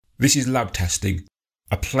This is lab testing,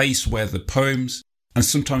 a place where the poems and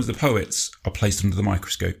sometimes the poets are placed under the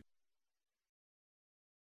microscope.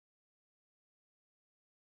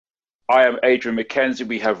 I am Adrian Mckenzie.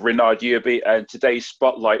 We have Renard Yearby, and today's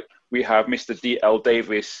spotlight we have Mr. D.L.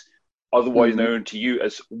 Davis, otherwise known to you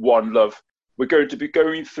as One Love. We're going to be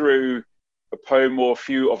going through a poem or a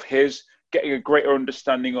few of his, getting a greater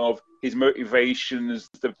understanding of his motivations,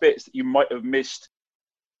 the bits that you might have missed.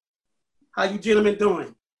 How you gentlemen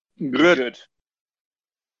doing? Good.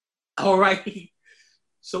 All right.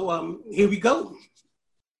 So here we go.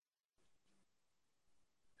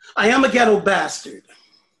 I am a ghetto bastard,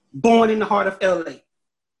 born in the heart of LA,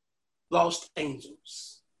 Los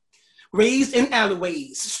Angeles. Raised in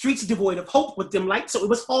alleyways, streets devoid of hope with dim lights, so it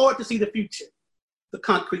was hard to see the future, the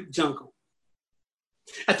concrete jungle.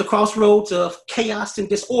 At the crossroads of chaos and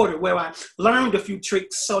disorder, where I learned a few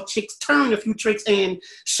tricks, saw chicks turn a few tricks, and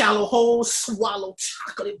shallow holes swallow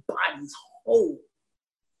chocolate bodies whole.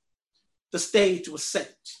 The stage was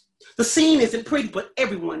set. The scene isn't pretty, but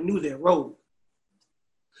everyone knew their role.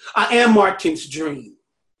 I am Martin's dream,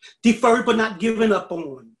 deferred but not given up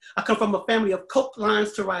on. I come from a family of coke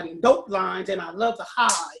lines to writing dope lines, and I love the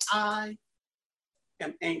high. I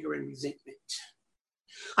am anger and resentment.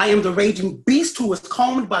 I am the raging beast who is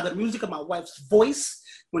calmed by the music of my wife's voice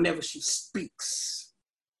whenever she speaks.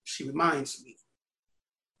 She reminds me,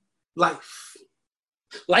 life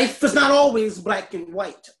is not always black and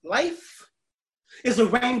white. Life is a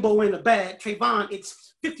rainbow in a bag. Trayvon,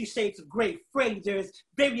 it's 50 shades of gray. Freddie, there's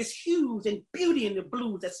various hues and beauty in the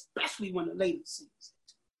blues, especially when the lady sings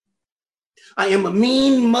it. I am a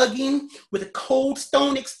mean mugging with a cold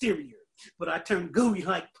stone exterior, but I turn gooey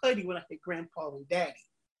like putty when I hit grandpa and daddy.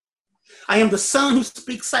 I am the son who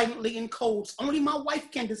speaks silently in codes only my wife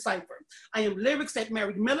can decipher. I am lyrics that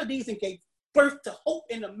married melodies and gave birth to hope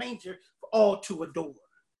in a manger for all to adore.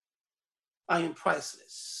 I am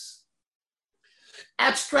priceless.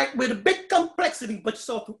 Abstract with a bit complexity, but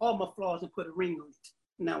saw through all my flaws and put a ring on it.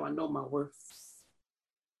 Now I know my worth.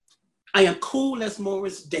 I am cool as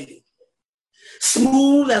Morris Day.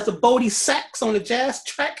 Smooth as the Bodie sax on the jazz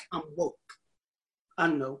track, I'm woke. I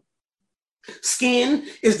know. Skin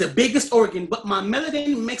is the biggest organ, but my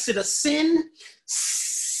melanin makes it a sensation.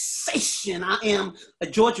 I am a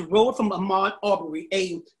Georgia Road from Ahmaud Arbery,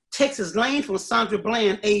 a Texas Lane from Sandra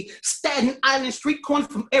Bland, a Staten Island street corner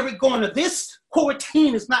from Eric Garner. This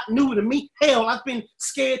quarantine is not new to me. Hell, I've been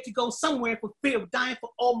scared to go somewhere for fear of dying for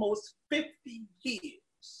almost 50 years.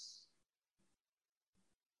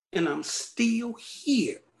 And I'm still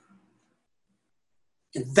here.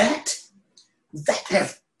 And that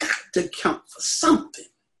has got to count for something.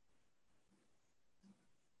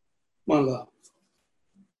 One love.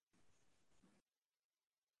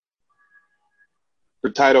 The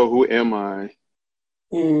title, Who Am I?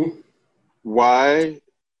 Why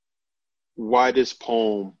this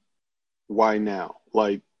poem? Why now?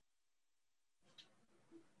 Like,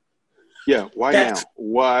 yeah, why now?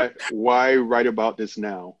 Why write about this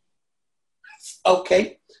now?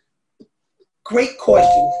 Okay. Great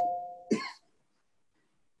question.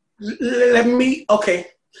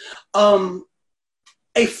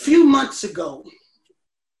 A few months ago,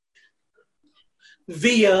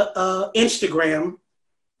 via Instagram,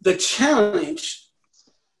 the challenge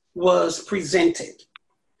was presented.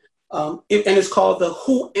 And it's called the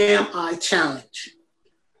Who Am I Challenge.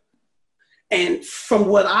 And from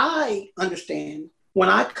what I understand, when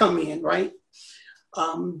I come in, right,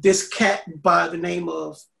 this cat by the name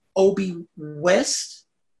of Obi West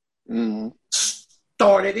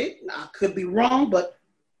started it. I could be wrong, but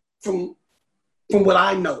from what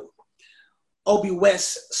I know, Obi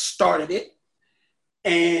West started it.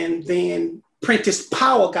 And then Prentice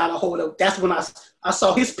Powell got a hold of it. That's when I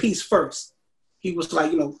saw his piece first. He was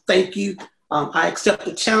like, thank you. I accept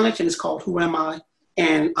the challenge, and it's called Who Am I?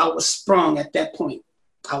 And I was sprung at that point.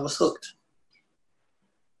 I was hooked.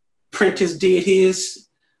 Prentice did his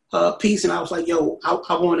piece, and I was like, yo,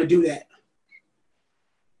 I want to do that.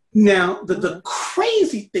 Now, the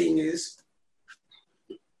crazy thing is,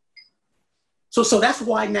 so that's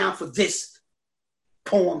why now for this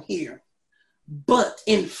poem here. But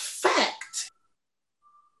in fact,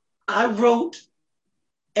 I wrote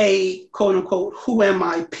a quote unquote Who Am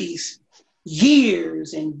I piece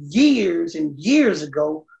years and years and years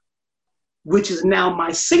ago, which is now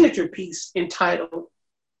my signature piece entitled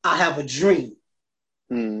I Have a Dream.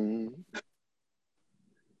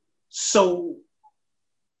 So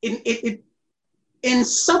in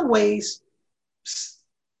some ways,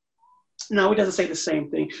 no, it doesn't say the same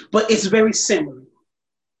thing, but it's very similar.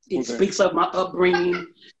 It speaks of my upbringing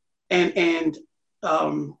and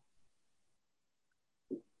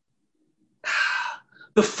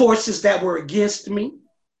the forces that were against me,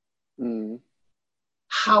 Mm.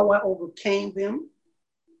 how I overcame them.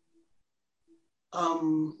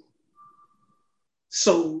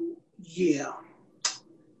 So yeah,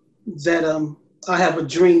 that I have a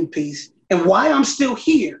dream piece, and why I'm still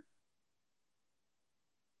here.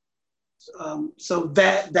 So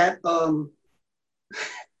that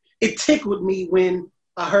it tickled me when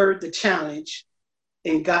I heard the challenge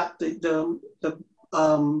and got the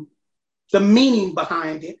meaning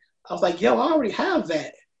behind it. I was like, yo, I already have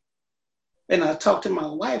that. And I talked to my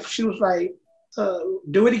wife. She was like,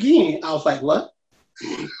 do it again. I was like, what?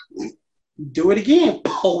 Do it again,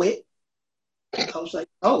 poet. I was like,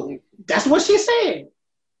 oh, that's what she said.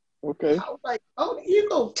 Okay. I was like, oh, you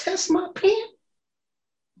go test my pen?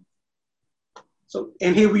 So,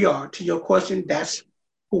 and here we are. To your question, that's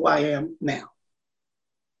who I am now.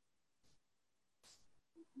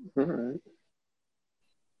 All right.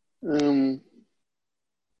 Um,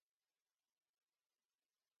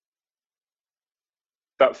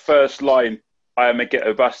 That first line, I am a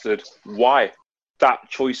ghetto bastard. Why? That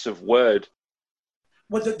choice of word.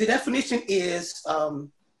 Well, the definition is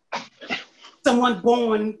someone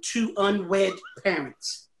born to unwed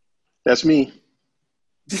parents. that's me.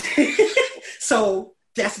 So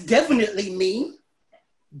that's definitely me.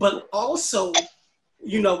 But also,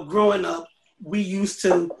 you know, growing up, we used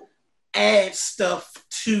to add stuff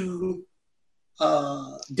to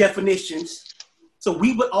definitions. So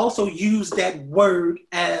we would also use that word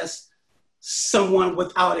as someone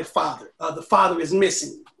without a father. The father is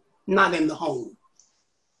missing, not in the home.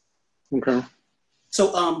 Okay.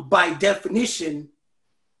 So by definition,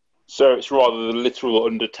 So it's rather the literal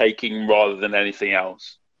undertaking rather than anything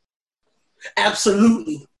else.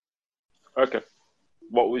 absolutely. Okay.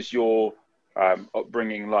 What was your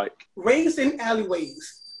upbringing like? Raised in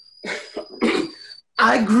alleyways.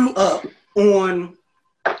 I grew up on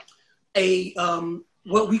a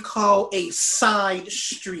what we call a side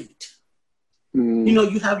street. Mm. You know,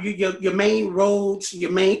 you have your main roads,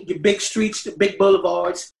 your big streets, the big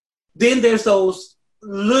boulevards. Then there's those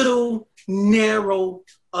little narrow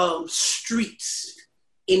streets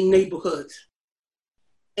in neighborhoods,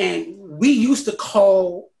 and we used to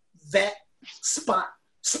call that spot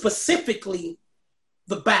specifically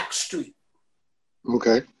the back street.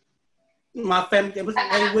 Okay. My family was like,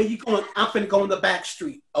 hey, where you going? I'm finna go on the back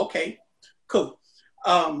street. Okay, cool.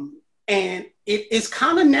 And it's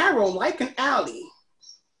kind of narrow, like an alley,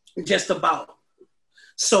 just about.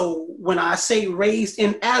 So when I say raised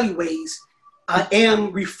in alleyways, I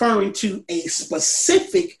am referring to a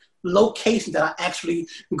specific location that I actually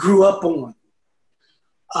grew up on.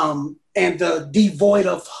 And the devoid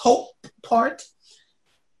of hope part,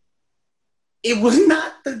 it was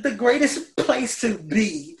not the greatest place to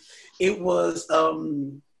be. It was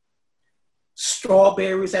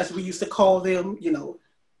strawberries, as we used to call them. You know,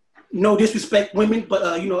 no disrespect, women,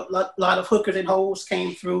 but you know, a lot of hookers and hoes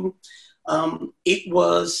came through. It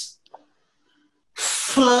was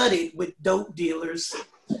flooded with dope dealers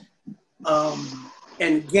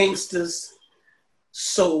and gangsters.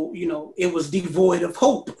 So, you know, it was devoid of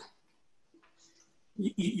hope.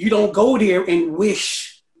 You don't go there and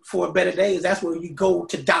wish for better days. That's where you go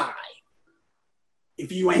to die.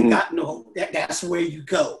 If you ain't got no hope, that's where you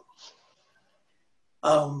go.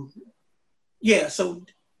 Yeah, so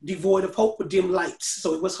devoid of hope with dim lights.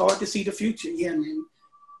 So it was hard to see the future. Yeah, man.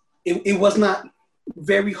 It was not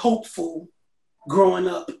very hopeful growing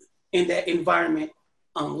up in that environment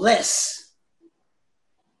unless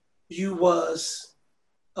you was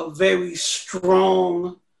a very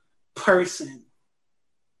strong person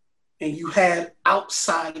and you had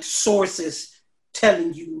outside sources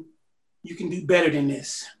telling you you can do better than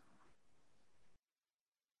this.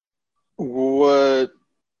 What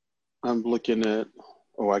I'm looking at,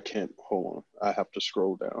 I can't, hold on. I have to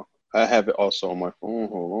scroll down. I have it also on my phone.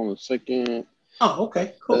 Hold on a second. Oh,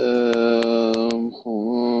 okay, cool.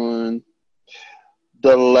 Hold on.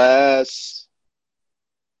 The last,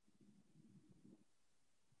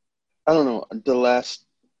 I don't know, the last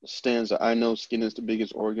stanza. I know skin is the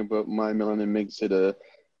biggest organ, but my melanin makes it a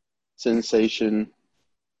sensation.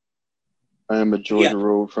 I am a Georgia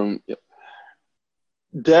road from. Yeah.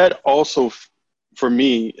 That also, for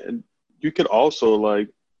me, you could also like,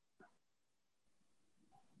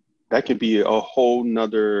 that could be a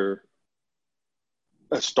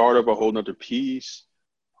start of a whole nother piece,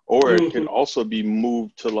 or it could also be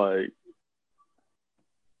moved to like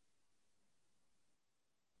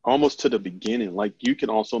almost to the beginning. Like you can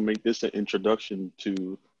also make this an introduction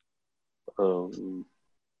to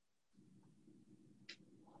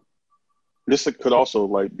this could also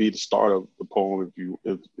like be the start of the poem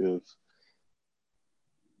if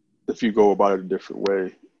if you go about it a different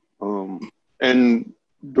way. And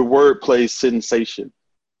the wordplay sensation.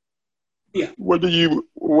 Yeah.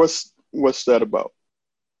 What's that about?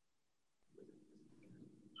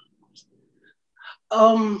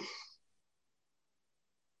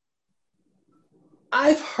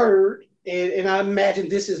 I've heard, and I imagine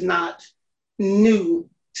this is not new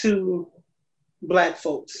to Black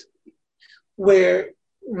folks, where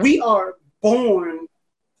we are born,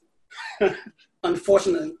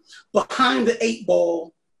 unfortunately, behind the 8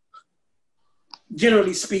 ball,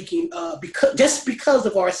 generally speaking, because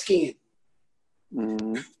of our skin.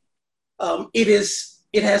 Mm-hmm.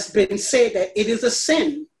 It has been said that it is a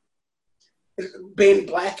sin. Being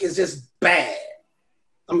Black is just bad.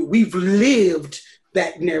 I mean, we've lived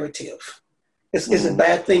that narrative. It's a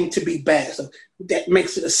bad thing to be bad. So that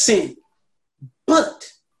makes it a sin.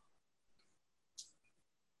 But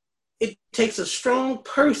it takes a strong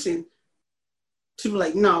person to be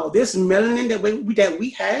like, no, this melanin that we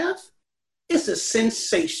have, it's a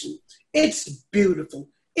sensation. It's beautiful.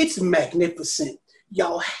 It's magnificent.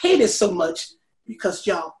 Y'all hate it so much because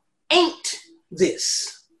y'all ain't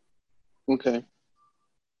this. Okay.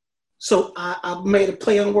 So I made a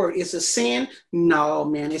play on word. It's a sin? No,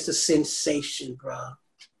 man, it's a sensation, bro.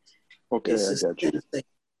 Okay, I got you.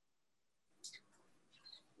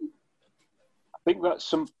 I think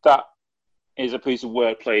that is a piece of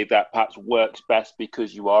wordplay that perhaps works best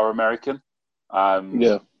because you are American.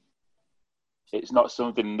 Yeah. It's not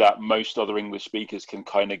something that most other English speakers can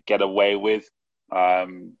kind of get away with. Yeah,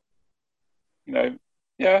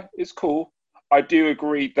 it's cool. I do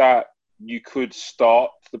agree that you could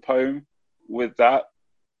start the poem with that.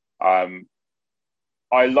 I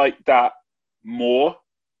like that more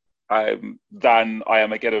than I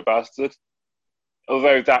Am a Ghetto Bastard,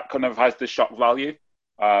 although that kind of has the shock value.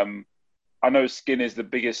 I know skin is the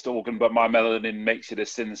biggest organ, but my melanin makes it a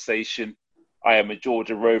sensation. I am a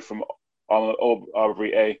Georgia Road from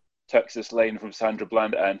Aubrey A, Texas Lane from Sandra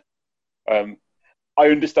Bland, and I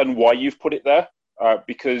understand why you've put it there,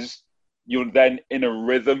 because you're then in a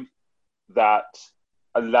rhythm that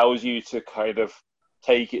allows you to kind of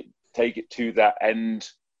take it to that end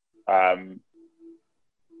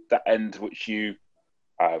which you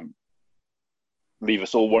leave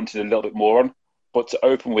us all wanting a little bit more on. But to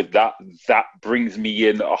open with that brings me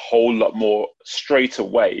in a whole lot more straight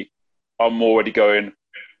away. I'm already going,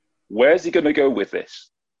 where's he going to go with this?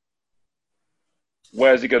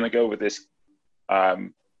 Where's he going to go with this?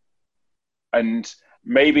 And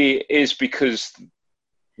maybe it is because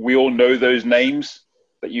we all know those names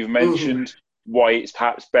that you've mentioned, why it's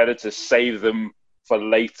perhaps better to save them for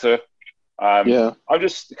later. I'm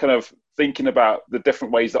just kind of thinking about the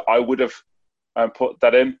different ways that I would have put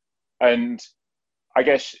that in. And I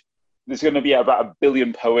guess there's going to be about 1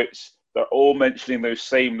 billion poets that are all mentioning those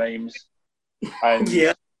same names. And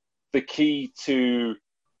the key to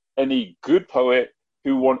any good poet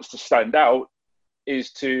who wants to stand out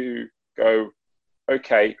is to go,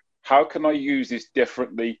 okay, how can I use this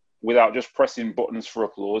differently without just pressing buttons for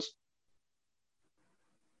applause?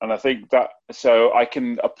 And I think that, so I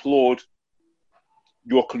can applaud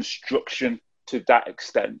your construction to that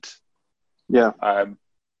extent. Yeah.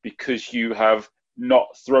 Because you have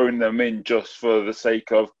not thrown them in just for the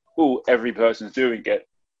sake of, oh, every person's doing it,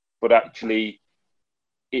 but actually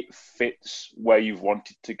it fits where you've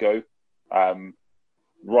wanted to go.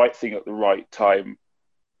 Right thing at the right time.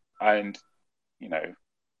 And,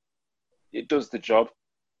 it does the job.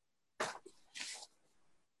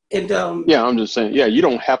 And I'm just saying, you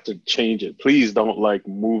don't have to change it. Please don't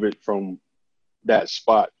move it from that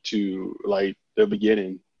spot to the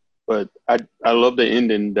beginning. But I love the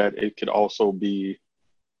ending that it could also be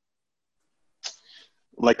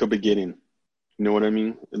like a beginning. You know what I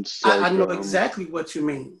mean? It's I know exactly what you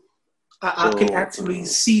mean. I can actually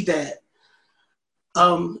see that.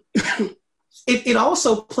 It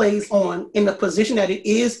also plays on in the position that it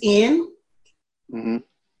is in. Mm-hmm.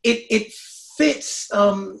 It fits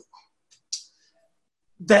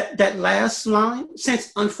that last line,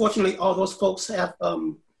 since unfortunately all those folks have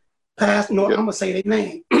passed. No, I'm gonna say their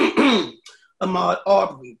name. Ahmaud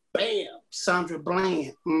Arbery, bam, Sandra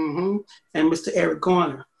Bland, and Mr. Eric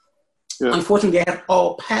Garner. Yeah. Unfortunately, they have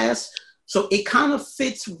all passed. So it kind of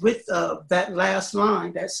fits with that last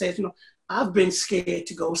line that says, I've been scared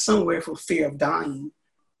to go somewhere for fear of dying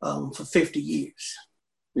for 50 years.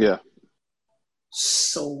 Yeah.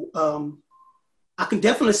 So I can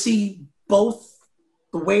definitely see both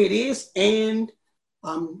the way it is, and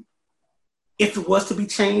if it was to be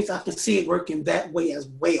changed, I can see it working that way as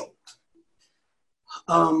well.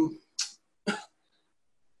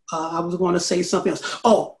 I was going to say something else.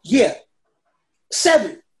 Oh, yeah.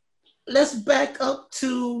 7. let's back up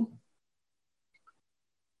to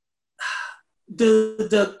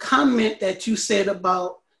the comment that you said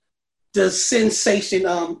about the sensation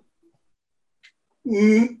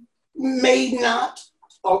may not,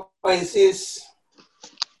 or is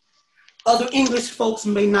other English folks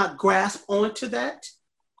may not grasp onto that.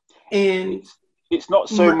 And it's not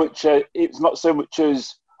so much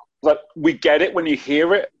as like we get it when you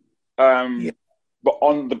hear it, but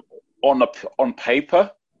on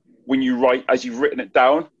paper, when you write as you've written it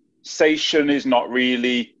down, sation is not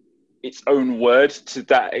really its own word to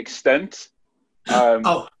that extent.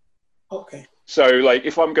 Okay. So like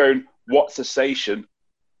if I'm going, what's a sation?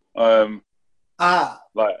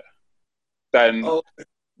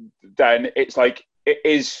 Then it's like it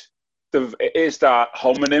is that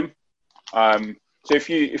homonym. So if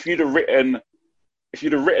you'd have written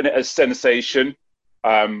it as sensation,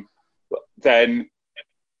 then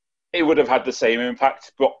it would have had the same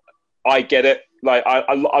impact. But I get it. Like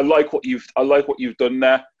I like what you've done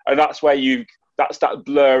there, and that's that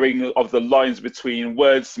blurring of the lines between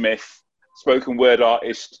wordsmith, spoken word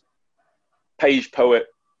artist, page poet.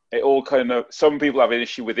 It all kind of, some people have an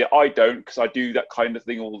issue with it. I don't, because I do that kind of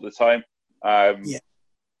thing all the time.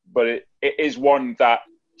 But it is one that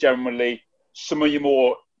generally some of your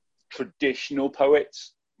more traditional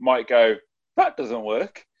poets might go, that doesn't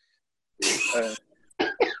work.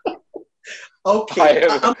 Okay.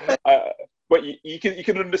 But you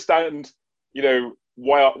can understand,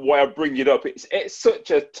 why I bring it up. It's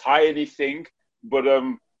such a tiny thing, but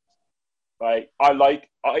I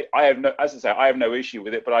have no issue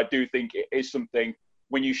with it, but I do think it is something,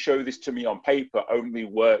 when you show this to me on paper, only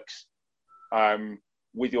works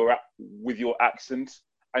with your accent,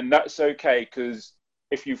 and that's okay, because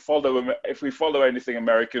if we follow anything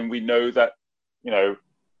American, we know that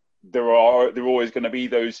there are always going to be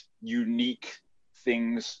those unique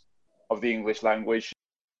things of the English language.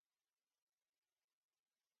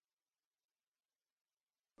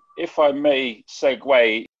 If I may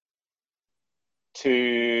segue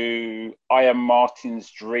to I Am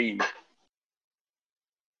Martin's Dream.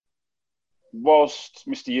 Whilst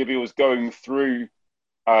Mr. Yearby was going through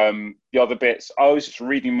the other bits, I was just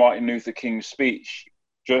reading Martin Luther King's speech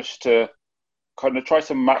just to kind of try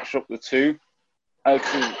to match up the two.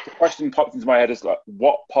 The question popped into my head is like,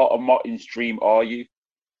 what part of Martin's dream are you?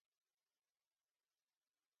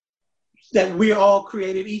 That we're all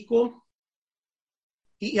created equal.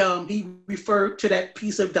 He referred to that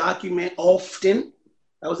piece of document often.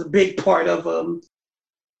 That was a big part of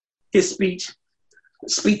his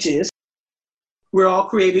speeches. We're all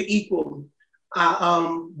created equal.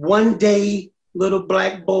 One day, little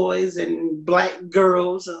black boys and black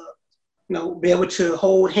girls, be able to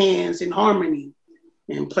hold hands in harmony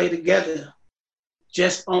and play together.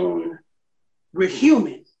 Just on, we're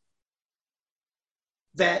human.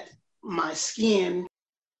 That my skin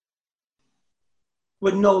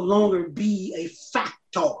would no longer be a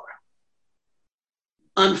factor.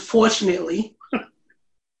 Unfortunately,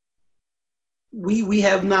 we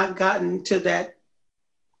have not gotten to that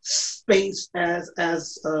space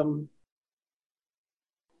as a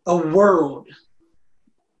world.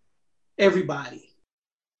 Everybody.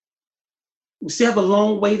 We still have a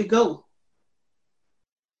long way to go.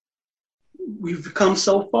 We've come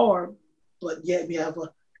so far, but yet we have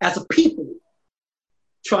as a people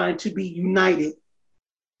trying to be united,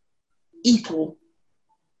 equal.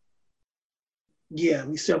 Yeah,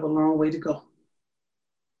 we still have a long way to go.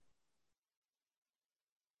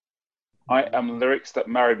 I am lyrics that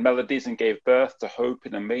married melodies and gave birth to hope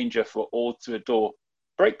in a manger for all to adore.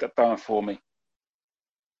 Break that down for me.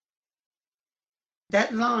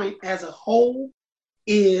 That line as a whole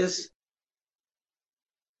is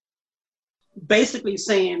basically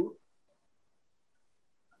saying,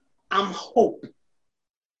 I'm hope.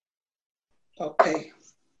 Okay.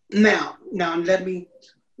 Now let me,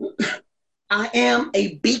 I am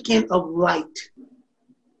a beacon of light.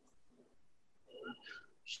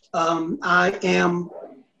 I am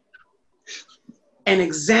an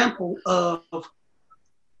example of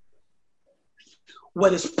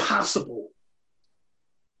what is possible.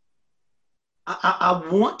 I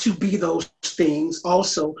want to be those things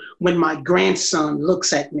also when my grandson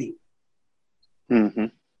looks at me. Mm-hmm.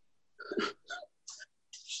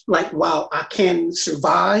 Like, wow, I can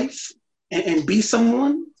survive and be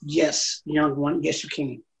someone. Yes, young one, yes, you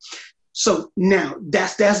can. So now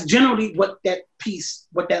that's generally what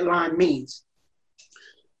that line means.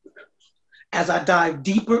 As I dive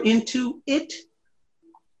deeper into it,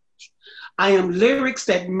 I am lyrics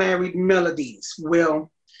that married melodies.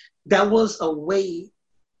 Well, that was a way,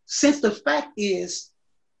 since the fact is,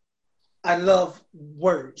 I love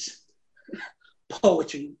words.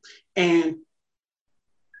 poetry and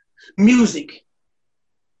music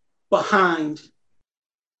behind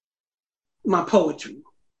my poetry.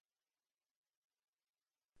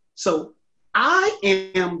 So I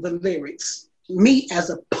am the lyrics. Me as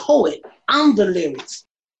a poet, I'm the lyrics.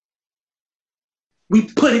 We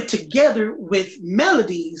put it together with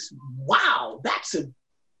melodies. Wow, that's a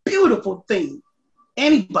beautiful thing.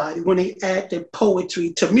 Anybody, when they add their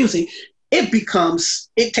poetry to music, it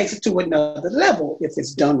takes it to another level if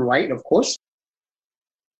it's done right, of course.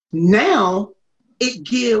 Now it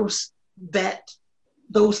gives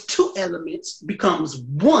those two elements becomes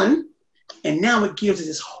one, and now it gives it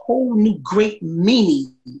this whole new great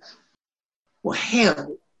meaning. Well,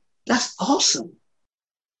 hell, that's awesome.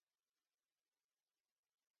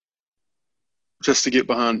 Just to get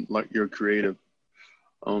behind like your creative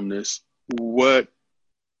on this, what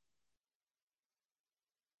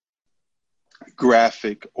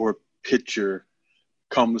graphic or picture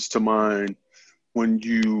comes to mind when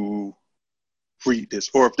you read this,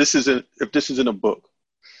 or if this isn't a book?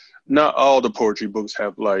 Not all the poetry books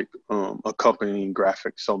have like accompanying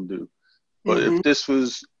graphics, some do, but if this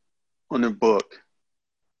was on a book,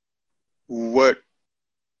 what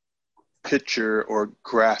picture or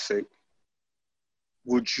graphic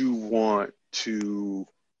would you want to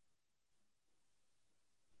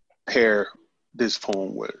pair this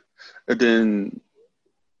poem with? And then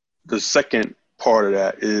the second part of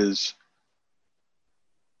that is,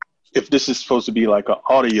 if this is supposed to be like an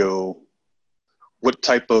audio, what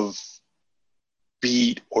type of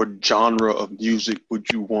beat or genre of music would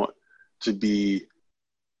you want to be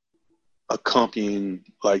accompanying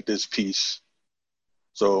like this piece?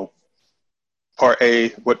 So part A,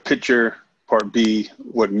 what picture? Part B,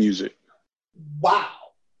 what music? Wow.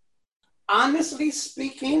 Honestly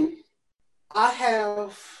speaking,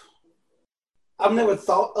 I've never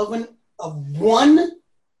thought of one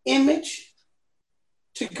image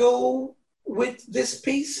to go with this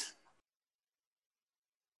piece.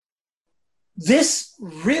 This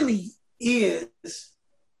really is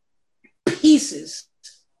pieces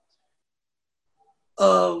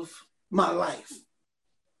of my life.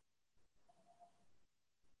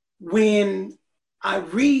 When I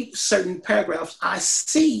read certain paragraphs, I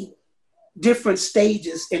see different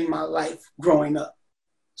stages in my life growing up.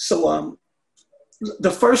 So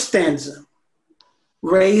the first stanza,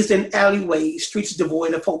 raised in alleyways, streets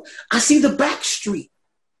devoid of hope. I see the back streets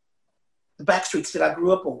that I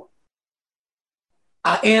grew up on.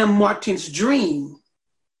 I am Martin's dream.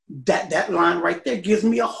 That line right there gives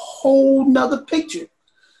me a whole nother picture.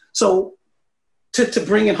 So to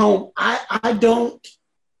bring it home,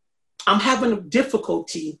 I'm having a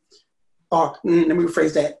difficulty, or let me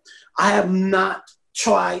rephrase that. I have not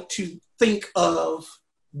tried to think of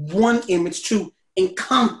one image to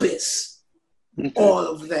encompass all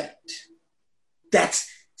of that. That's,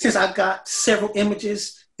 since I got several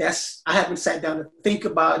images, I haven't sat down to think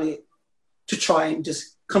about it to try and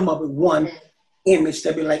just come up with one image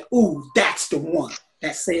that be like, ooh, that's the one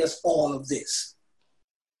that says all of this.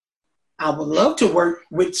 I would love to work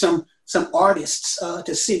with some artists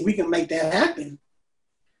to see if we can make that happen.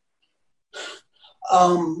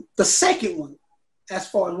 The second one, as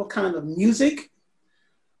far as what kind of music,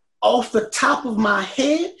 off the top of my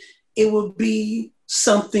head, it would be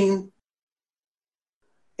something,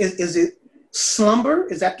 is it slumber?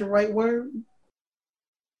 Is that the right word?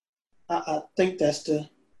 I think that's the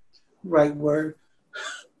right word.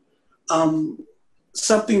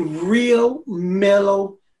 Something real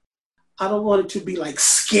mellow. I don't want it to be like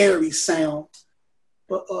scary sound,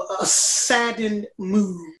 but a saddened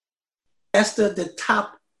mood. That's the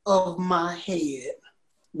top of my head.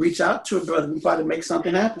 Reach out to it, brother. We try to make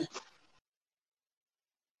something happen.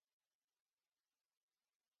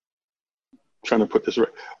 Trying to put this right.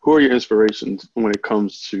 Who are your inspirations when it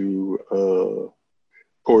comes to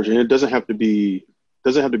poetry? And it doesn't have to be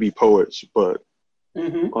poets, but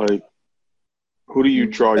like, who do you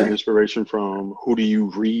draw your inspiration from? Who do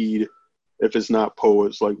you read? If it's not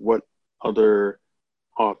poets, like what other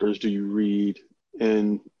authors do you read?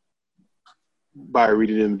 And by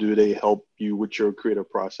reading them, do they help you with your creative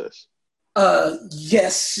process?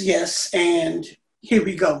 Yes. And here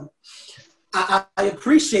we go. I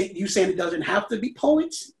appreciate you saying it doesn't have to be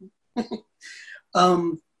poets.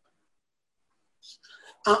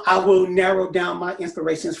 I will narrow down my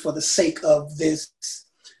inspirations for the sake of this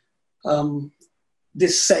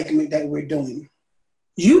segment that we're doing.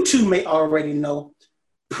 You two may already know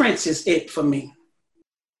Prince is it for me.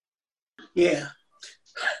 Yeah.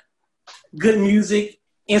 Good music,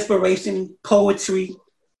 inspiration, poetry.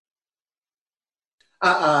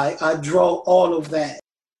 I draw all of that.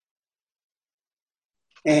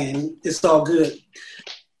 and it's all good.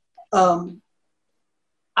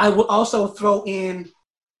 I would also throw in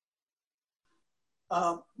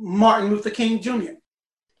Martin Luther King Jr.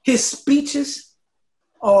 His speeches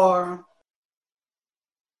are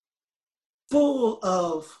full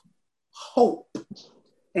of hope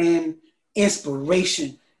and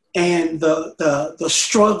inspiration and the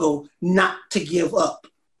struggle not to give up,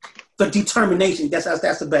 the determination.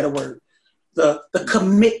 That's a better word. The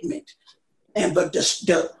commitment and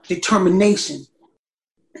the determination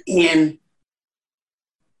in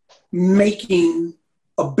making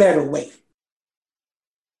a better way.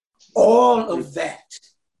 All of that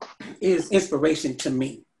is inspiration to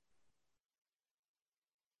me.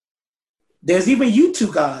 There's even you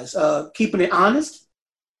two guys, keeping it honest.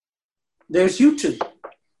 There's you two.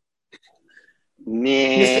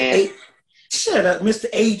 Nah. Shut up, Mr.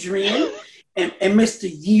 Adrian and Mr.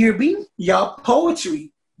 Yearby. Y'all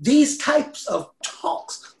poetry, these types of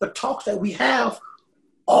talks, the talks that we have,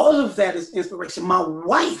 all of that is inspiration. My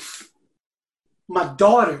wife, my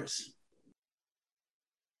daughters,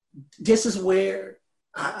 this is where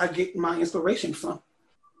I get my inspiration from.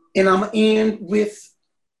 And I'm going to end with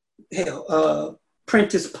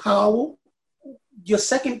Prentice Powell. Your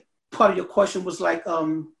second part of your question was like,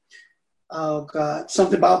 oh God,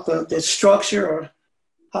 something about the structure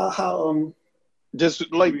or how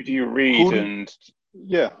just like who do you read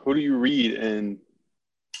who do you read and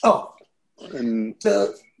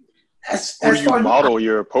as who do you far model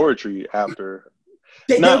your poetry after?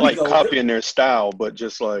 Not like copying their style, but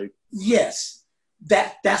just like yes,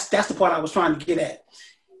 that's the part I was trying to get at.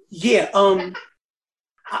 Yeah,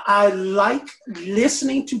 I like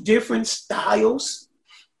listening to different styles,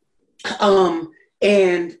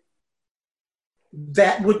 and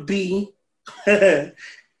that would be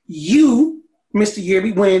you, Mr.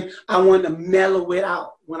 Yearby, when I want to mellow it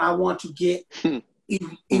out, when I want to get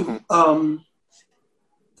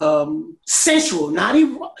sensual, not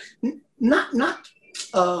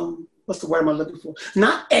what's the word I'm looking for?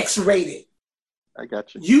 Not X-rated. I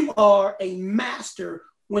got you. You are a master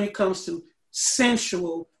when it comes to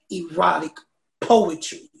sensual, erotic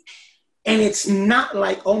poetry. And it's not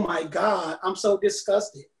like, oh my God, I'm so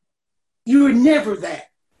disgusted. You're never that.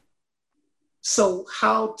 So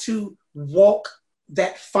how to walk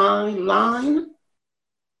that fine line,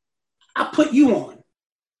 I put you on.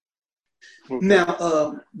 Okay.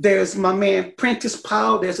 Now, there's my man Prentice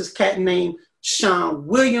Powell. There's this cat named Sean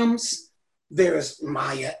Williams. There's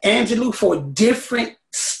Maya Angelou for different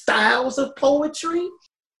styles of poetry.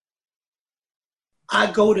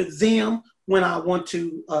 I go to them when I want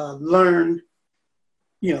to learn,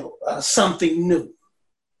 something new.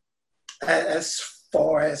 As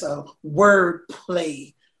far as a word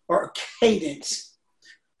play or a cadence,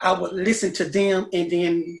 I would listen to them and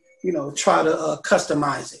then, try to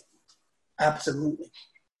customize it. Absolutely.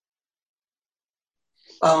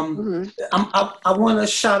 I want to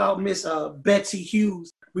shout out Miss Betsy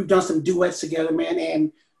Hughes. We've done some duets together, man,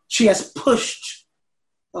 and she has pushed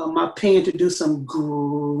my pen to do some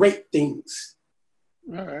great things.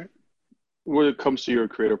 All right. When it comes to your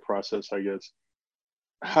creative process, I guess,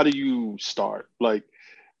 how do you start? Like,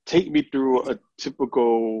 take me through a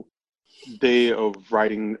typical day of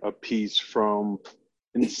writing a piece from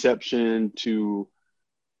inception to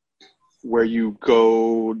where you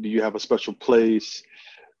go. Do you have a special place?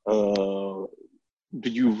 Do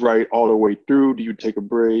you write all the way through? Do you take a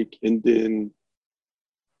break? And then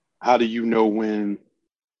how do you know when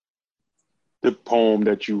the poem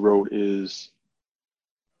that you wrote is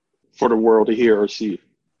for the world to hear or see?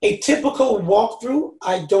 A typical walkthrough,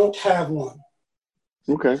 I don't have one.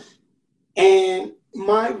 Okay. And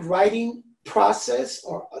my writing process,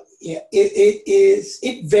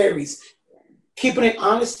 it varies. Keeping it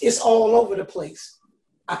honest, it's all over the place.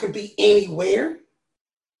 I could be anywhere,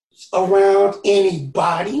 around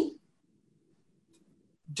anybody.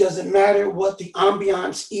 Doesn't matter what the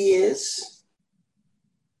ambiance is.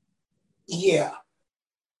 Yeah.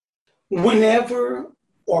 Whenever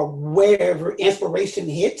or wherever inspiration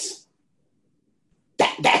hits,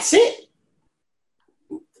 that's it.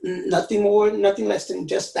 Nothing more, nothing less than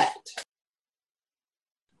just that.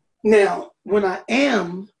 Now, when I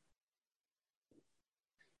am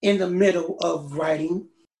in the middle of writing,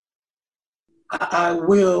 I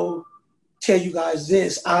will tell you guys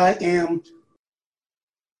this. I'm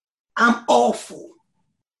awful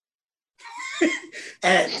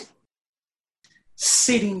at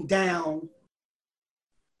sitting down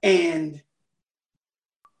and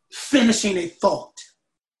finishing a thought.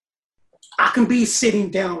 I can be sitting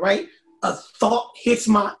down, right? A thought hits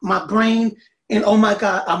my brain and oh my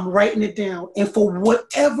God, I'm writing it down. And for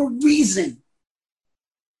whatever reason,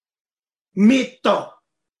 mid-thought,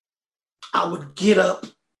 I would get up,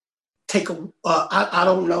 take I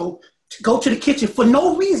don't know, go to the kitchen for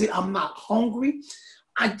no reason. I'm not hungry.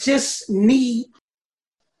 I just need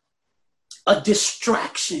a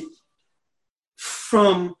distraction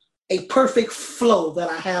from a perfect flow that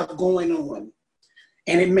I have going on.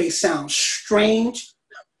 And it may sound strange.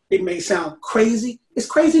 It may sound crazy. It's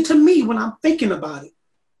crazy to me when I'm thinking about it.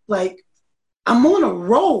 Like, I'm on a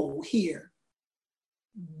roll here.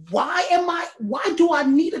 Why do I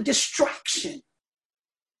need a distraction?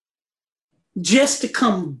 Just to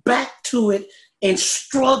come back to it and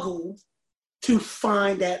struggle to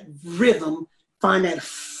find that rhythm, find that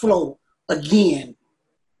flow again.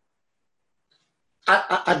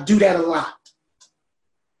 I do that a lot.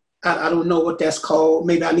 I don't know what that's called.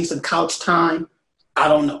 Maybe I need some couch time. I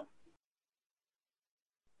don't know.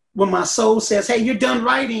 When my soul says, hey, you're done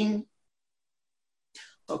writing.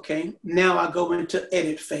 Okay, now I go into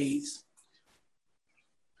edit phase.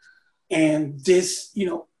 And this,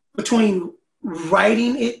 between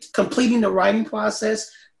writing it, completing the writing process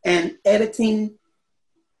and editing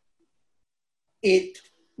it,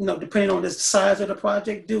 depending on the size of the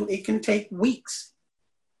project, it can take weeks.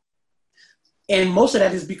 And most of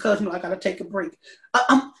that is because, I got to take a break.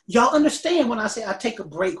 Y'all understand when I say I take a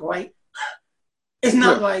break, right? It's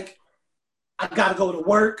not like I got to go to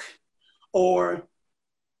work or,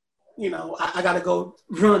 I got to go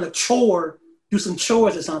run a chore, do some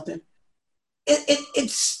chores or something.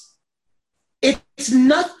 It's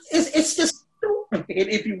just stupid,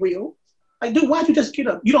 if you will. Like, dude, why'd you just get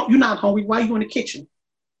up? You're not hungry. Why are you in the kitchen?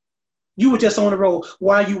 You were just on the road.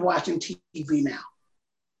 Why are you watching TV now?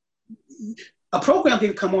 A program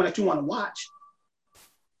didn't come on that you want to watch.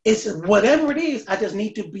 It's whatever it is, I just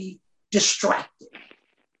need to be distracted.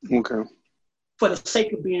 Okay. For the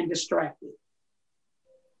sake of being distracted.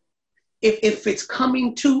 If it's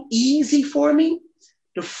coming too easy for me,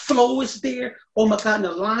 the flow is there, oh my God, and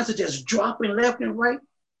the lines are just dropping left and right,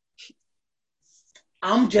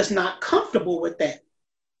 I'm just not comfortable with that.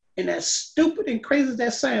 And as stupid and crazy as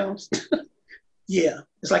that sounds, yeah,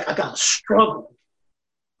 it's like I got to struggle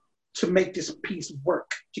to make this piece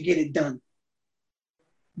work, to get it done.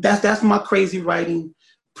 That's my crazy writing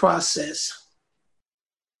process.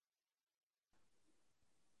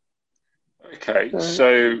 Okay,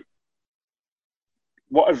 so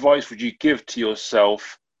what advice would you give to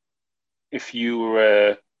yourself if you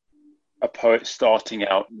were a poet starting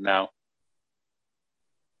out now?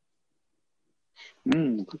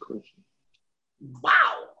 Good question.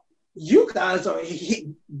 Wow. You guys are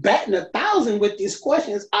batting 1,000 with these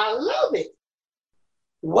questions. I love it.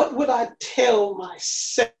 What would I tell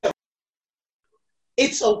myself?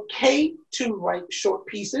 It's okay to write short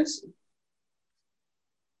pieces.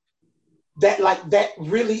 That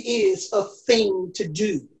really is a thing to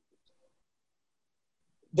do.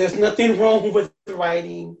 There's nothing wrong with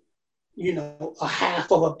writing, a half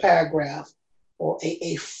of a paragraph or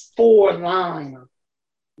a 4-liner.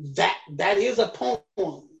 That is a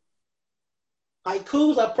poem.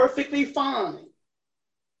 Haikus are perfectly fine.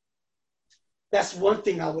 That's one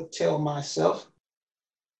thing I would tell myself.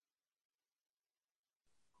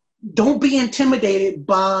 Don't be intimidated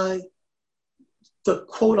by the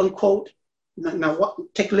quote unquote,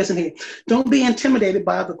 take a listen here. Don't be intimidated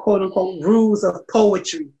by the quote unquote rules of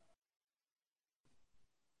poetry.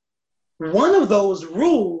 One of those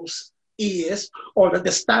rules is, or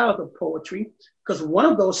the styles of poetry, because one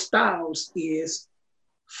of those styles is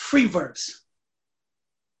free verse.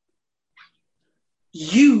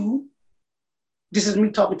 This is me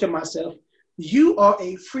talking to myself, you are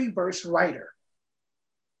a free verse writer.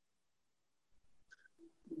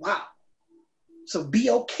 Wow. So be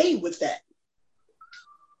okay with that.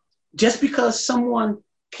 Just because someone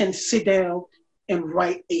can sit down and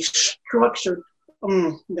write a structured,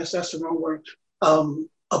 that's the wrong word,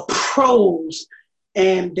 a prose,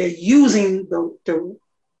 and they're using the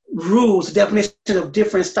rules, definition of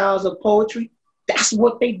different styles of poetry, that's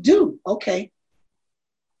what they do. Okay.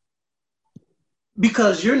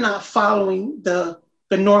 Because you're not following the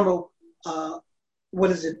normal,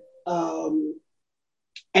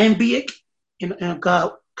 iambic, and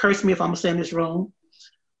God curse me if I'm saying this wrong,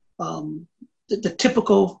 the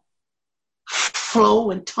typical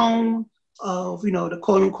flow and tone of, the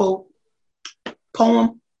quote unquote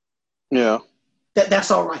poem. Yeah.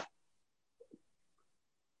 That's all right.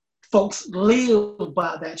 Folks live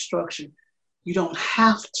by that structure. You don't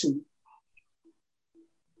have to.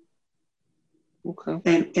 Okay.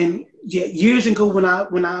 And yeah, years ago when I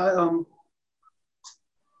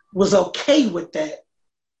was okay with that,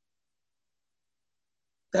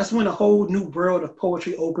 that's when a whole new world of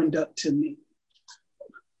poetry opened up to me.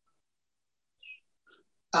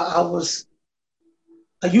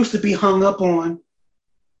 I used to be hung up on,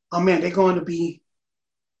 oh man, they're going to be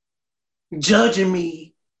judging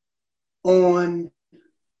me on,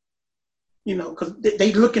 because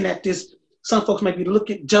they looking at this. Some folks may be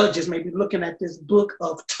judges may be looking at this book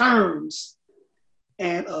of terms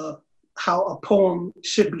and how a poem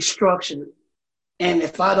should be structured. And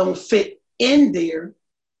if I don't fit in there,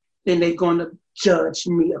 then they're going to judge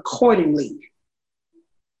me accordingly.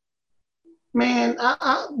 Man,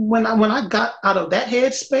 when I got out of that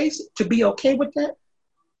headspace to be okay with that,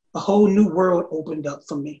 a whole new world opened up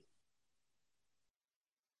for me.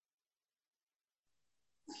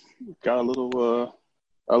 Got a little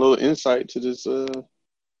insight to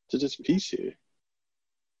this piece here.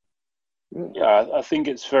 Yeah, I think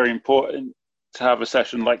it's very important to have a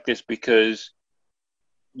session like this because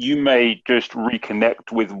you may just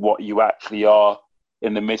reconnect with what you actually are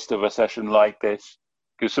in the midst of a session like this.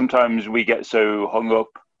 Because sometimes we get so hung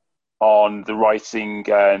up on the writing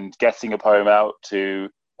and getting a poem out to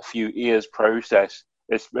a few ears process,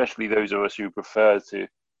 especially those of us who prefer to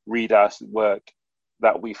read our work,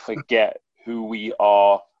 that we forget who we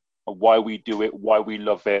are, why we do it, why we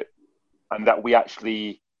love it, and that we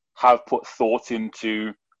actually have put thought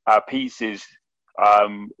into our pieces,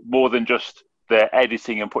 more than just the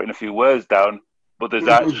editing and putting a few words down, but there's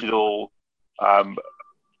actual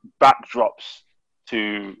backdrops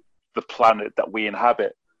to the planet that we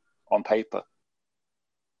inhabit on paper.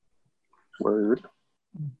 Word.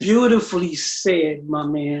 Beautifully said, my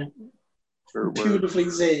man. Word. Beautifully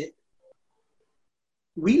said.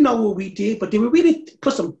 We know what we did, but did we really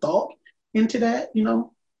put some thought into that,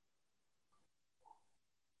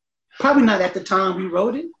 Probably not at the time we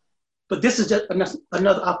wrote it, but this is just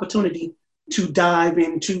another opportunity to dive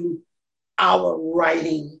into our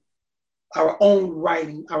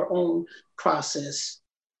own process.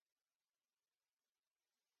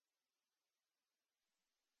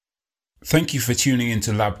 Thank you for tuning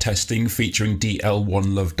into Lab Testing featuring DL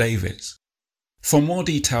One Love Davis. For more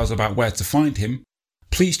details about where to find him,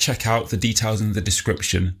 please check out the details in the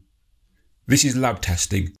description. This is Lab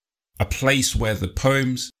Testing, a place where the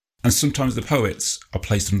poems and sometimes the poets are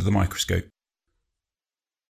placed under the microscope.